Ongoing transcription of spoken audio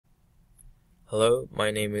Hello,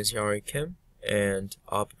 my name is Yari Kim, and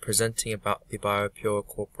I'll be presenting about the Biopure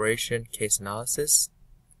Corporation case analysis.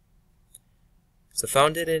 So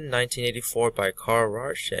founded in 1984 by Carl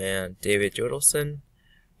Rausch and David Jodelson,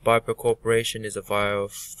 Biopure Corporation is a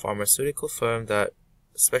biopharmaceutical firm that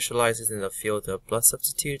specializes in the field of blood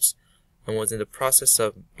substitutes and was in the process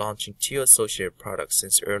of launching two associated products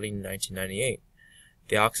since early 1998,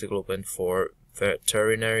 the oxyglobin for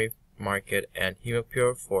veterinary market and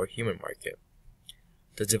Biopure for human market.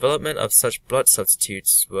 The development of such blood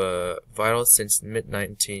substitutes were vital since the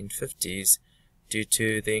mid-1950s due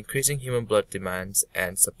to the increasing human blood demands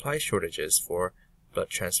and supply shortages for blood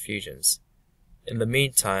transfusions. In the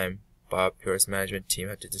meantime, Biopure's management team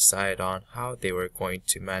had to decide on how they were going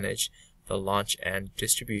to manage the launch and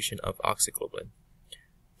distribution of oxyglobin.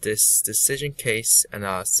 This decision case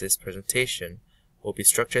analysis presentation will be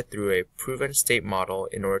structured through a proven state model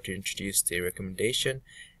in order to introduce the recommendation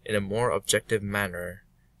in a more objective manner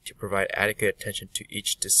to provide adequate attention to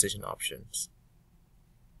each decision options.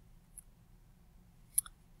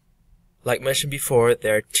 Like mentioned before,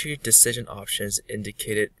 there are two decision options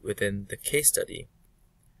indicated within the case study.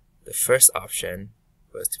 The first option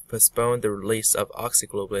was to postpone the release of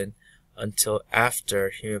oxyglobin until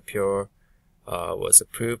after Biopure was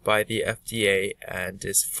approved by the FDA and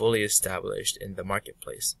is fully established in the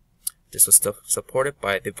marketplace. This was supported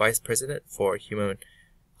by the Vice President for Human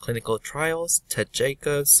Clinical Trials, Ted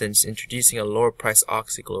Jacobs, since introducing a lower price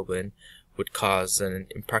oxyglobin would cause an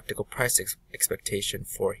impractical price expectation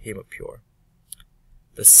for Biopure.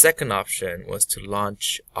 The second option was to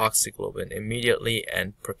launch oxyglobin immediately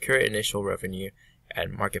and procure initial revenue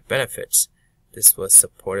and market benefits. This was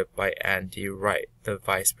supported by Andy Wright, the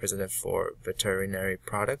Vice President for Veterinary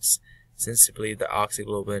Products, since he believed that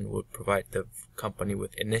oxyglobin would provide the company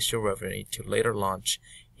with initial revenue to later launch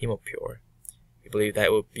Biopure. He believed that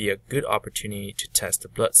it would be a good opportunity to test the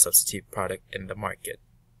blood substitute product in the market.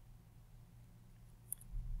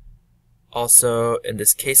 Also, in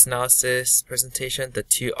this case analysis presentation, the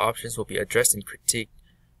two options will be addressed and critiqued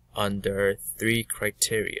under three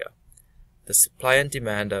criteria: the supply and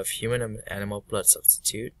demand of human and animal blood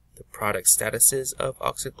substitute, the product statuses of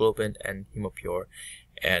oxyglobin and Biopure,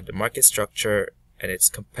 and the market structure and its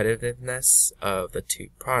competitiveness of the two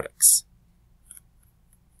products.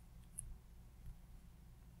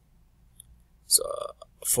 So,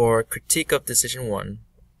 for critique of decision 1,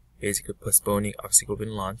 basically postponing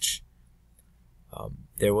oxyglobin launch,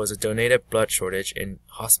 there was a donated blood shortage in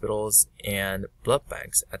hospitals and blood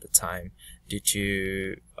banks at the time due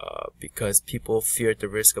to because people feared the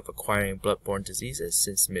risk of acquiring bloodborne diseases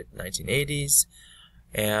since mid-1980s,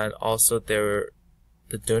 and also the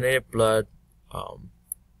donated blood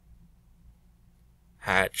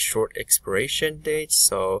had short expiration dates,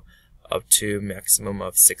 so up to maximum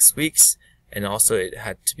of 6 weeks, and also it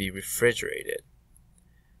had to be refrigerated.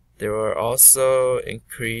 There were also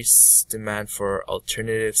increased demand for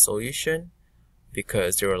alternative solution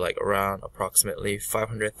because there were around approximately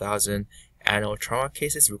 500,000 annual trauma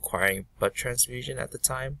cases requiring blood transfusion at the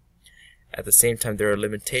time. At the same time, there are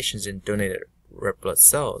limitations in donated red blood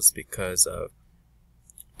cells because of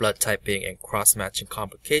blood typing and cross-matching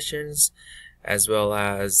complications, as well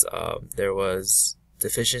as there was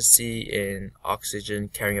deficiency in oxygen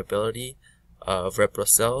carrying ability of red blood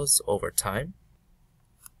cells over time.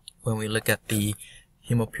 When we look at the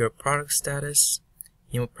Biopure product status,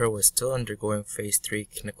 Biopure was still undergoing phase 3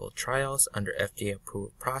 clinical trials under FDA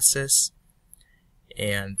approval process,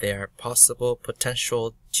 and there are possible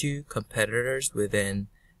potential two competitors within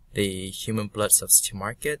the human blood substitute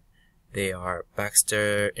market. They are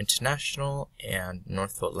Baxter International and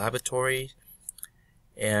Northfield Laboratory,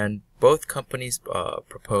 and both companies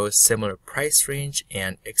propose similar price range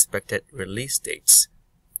and expected release dates.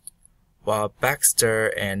 While Baxter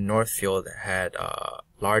and Northfield had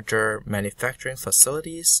larger manufacturing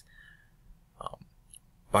facilities,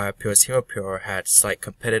 Biopure's Biopure had slight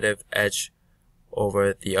competitive edge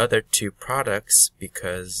over the other two products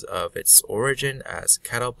because of its origin as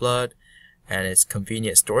cattle blood and its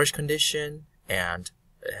convenient storage condition, and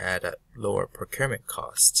it had a lower procurement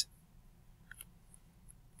cost.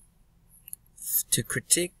 To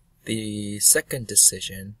critique the second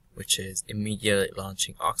decision, which is immediately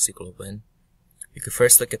launching oxyglobin, you could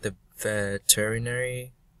first look at the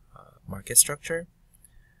veterinary market structure.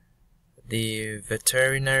 The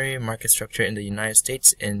veterinary market structure in the United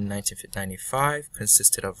States in 1995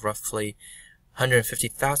 consisted of roughly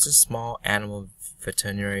 150,000 small animal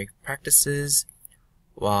veterinary practices,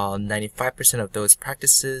 while 95% of those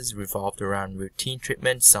practices revolved around routine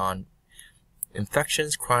treatments on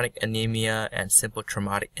infections, chronic anemia, and simple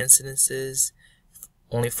traumatic incidences.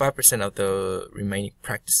 only 5% of the remaining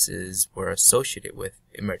practices were associated with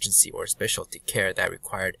emergency or specialty care that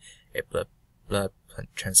required a blood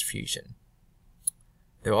transfusion.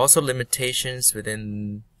 There were also limitations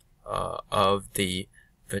within of the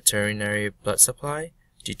veterinary blood supply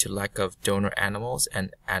due to lack of donor animals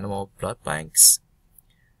and animal blood banks.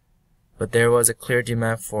 But there was a clear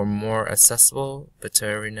demand for more accessible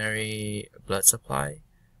veterinary blood supply,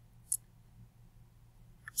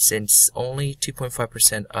 since only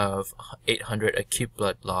 2.5% of 800 acute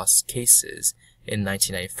blood loss cases in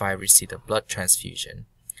 1995 received a blood transfusion,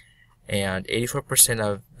 and 84%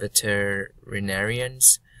 of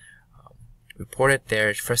veterinarians reported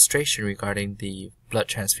their frustration regarding the blood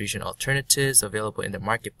transfusion alternatives available in the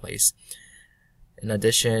marketplace. In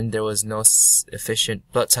addition, there was no efficient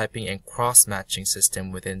blood typing and cross-matching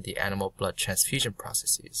system within the animal blood transfusion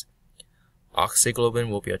processes.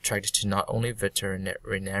 Oxyglobin will be attractive to not only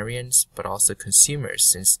veterinarians but also consumers,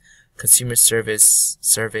 since consumer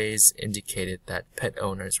surveys indicated that pet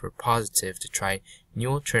owners were positive to try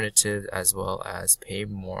new alternatives as well as pay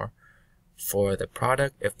more for the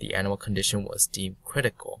product if the animal condition was deemed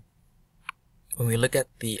critical. When we look at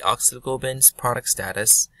the oxyglobin's product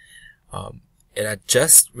status, it had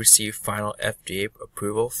just received final FDA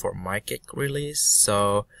approval for market release,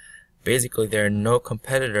 so basically there are no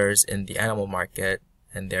competitors in the animal market,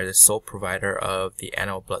 and they're the sole provider of the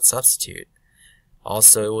animal blood substitute.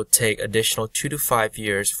 Also, it will take additional 2 to 5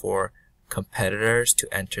 years for competitors to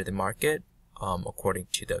enter the market, according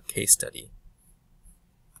to the case study.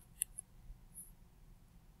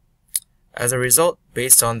 As a result,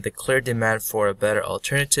 based on the clear demand for a better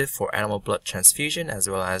alternative for animal blood transfusion, as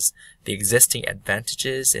well as the existing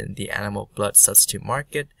advantages in the animal blood substitute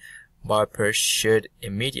market, Biopure should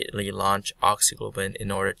immediately launch oxyglobin in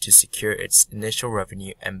order to secure its initial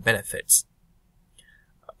revenue and benefits.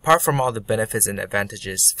 Apart from all the benefits and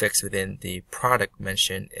advantages fixed within the product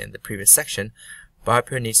mentioned in the previous section,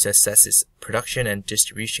 Biopure needs to assess its production and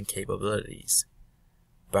distribution capabilities.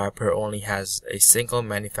 Biopure only has a single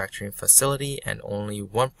manufacturing facility and only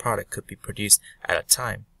one product could be produced at a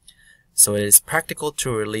time. So it is practical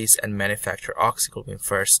to release and manufacture oxyglobin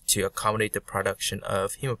first to accommodate the production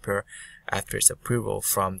of Hemopure after its approval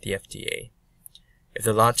from the FDA. If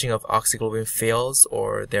the launching of oxyglobin fails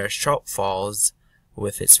or there are shortfalls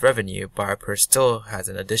with its revenue, Biopure still has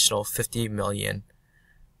an additional $50 million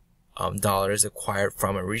acquired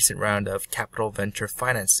from a recent round of capital venture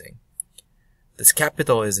financing. This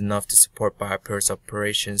capital is enough to support Biopure's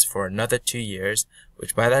operations for another 2 years,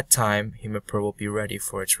 which by that time, Hemopure will be ready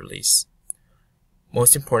for its release.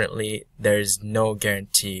 Most importantly, there is no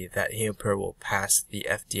guarantee that Hemopure will pass the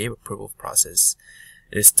FDA approval process.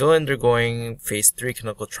 It is still undergoing phase 3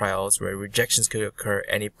 clinical trials where rejections could occur at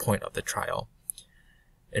any point of the trial.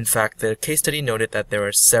 In fact, the case study noted that there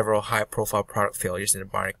were several high-profile product failures in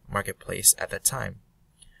the marketplace at that time.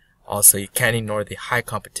 Also, you can't ignore the high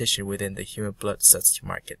competition within the human blood substitute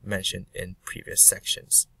market mentioned in previous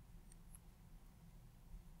sections.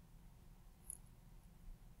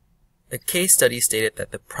 The case study stated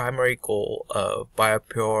that the primary goal of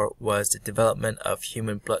Biopure was the development of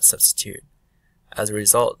human blood substitute. As a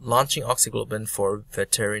result, launching oxyglobin for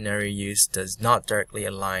veterinary use does not directly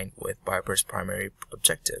align with Biopure's primary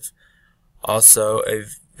objective. Also, a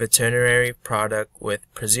veterinary product with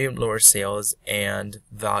presumed lower sales and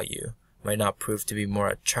value might not prove to be more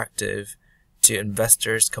attractive to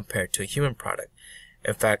investors compared to a human product.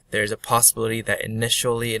 In fact, there is a possibility that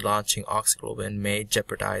initially launching oxyglobin may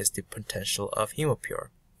jeopardize the potential of Hemopure.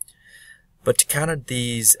 But to counter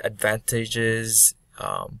these advantages,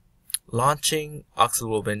 launching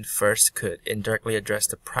oxyglobin first could indirectly address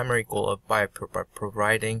the primary goal of Biopure by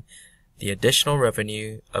providing the additional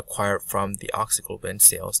revenue acquired from the oxyglobin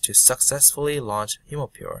sales to successfully launch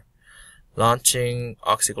Hemopure. Launching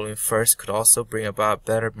oxyglobin first could also bring about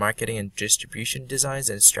better marketing and distribution designs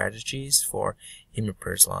and strategies for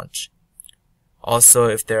Hemopure's launch. Also,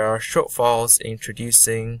 if there are shortfalls introduced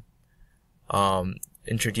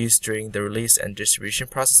during the release and distribution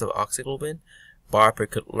process of oxyglobin, Biopure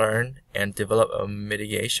could learn and develop a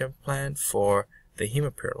mitigation plan for the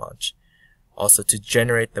Hemopure launch. Also, to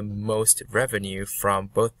generate the most revenue from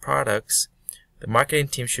both products, the marketing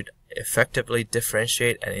team should effectively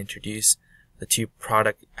differentiate and introduce the two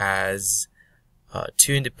products as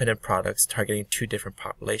two independent products targeting two different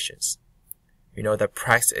populations. We know that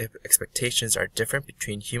price expectations are different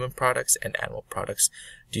between human products and animal products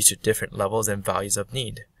due to different levels and values of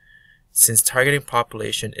need. Since targeting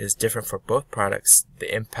population is different for both products,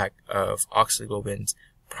 the impact of oxyglobin's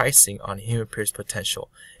pricing on Hemopure's potential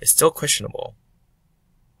is still questionable.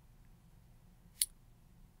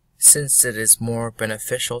 Since it is more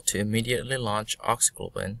beneficial to immediately launch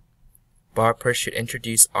oxyglobin, Biopure should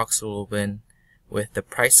introduce oxyglobin with the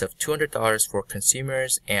price of $200 for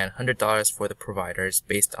consumers and $100 for the providers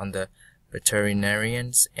based on the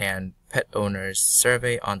veterinarians and pet owners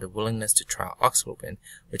survey on the willingness to trial oxyglobin,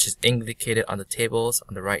 which is indicated on the tables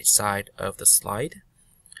on the right side of the slide.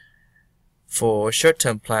 For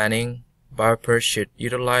short-term planning, Biopure should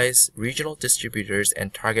utilize regional distributors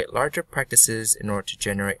and target larger practices in order to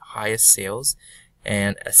generate highest sales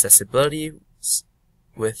and accessibility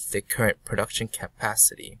with the current production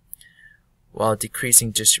capacity, while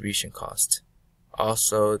decreasing distribution cost.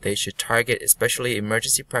 Also, they should target especially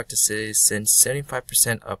emergency practices, since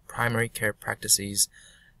 75% of primary care practices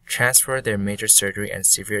transfer their major surgery and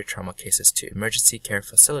severe trauma cases to emergency care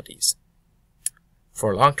facilities.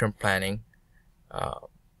 For long-term planning,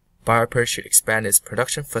 Biopure should expand its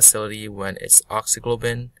production facility when its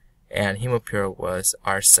oxyglobin and Hemopure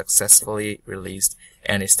are successfully released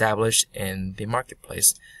and established in the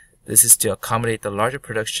marketplace. This is to accommodate the larger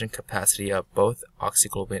production capacity of both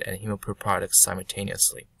oxyglobin and Hemopure products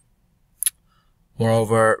simultaneously.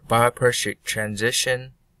 Moreover, Biopure should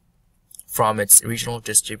transition from its regional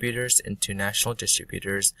distributors into national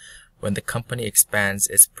distributors when the company expands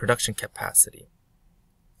its production capacity.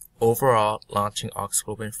 Overall, launching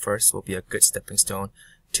oxyglobin first will be a good stepping stone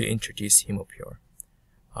to introduce Hemopure.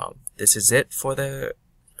 This is it for the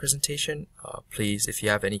presentation. Please, if you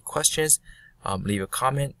have any questions, leave a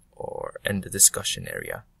comment or in the discussion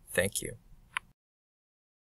area. Thank you.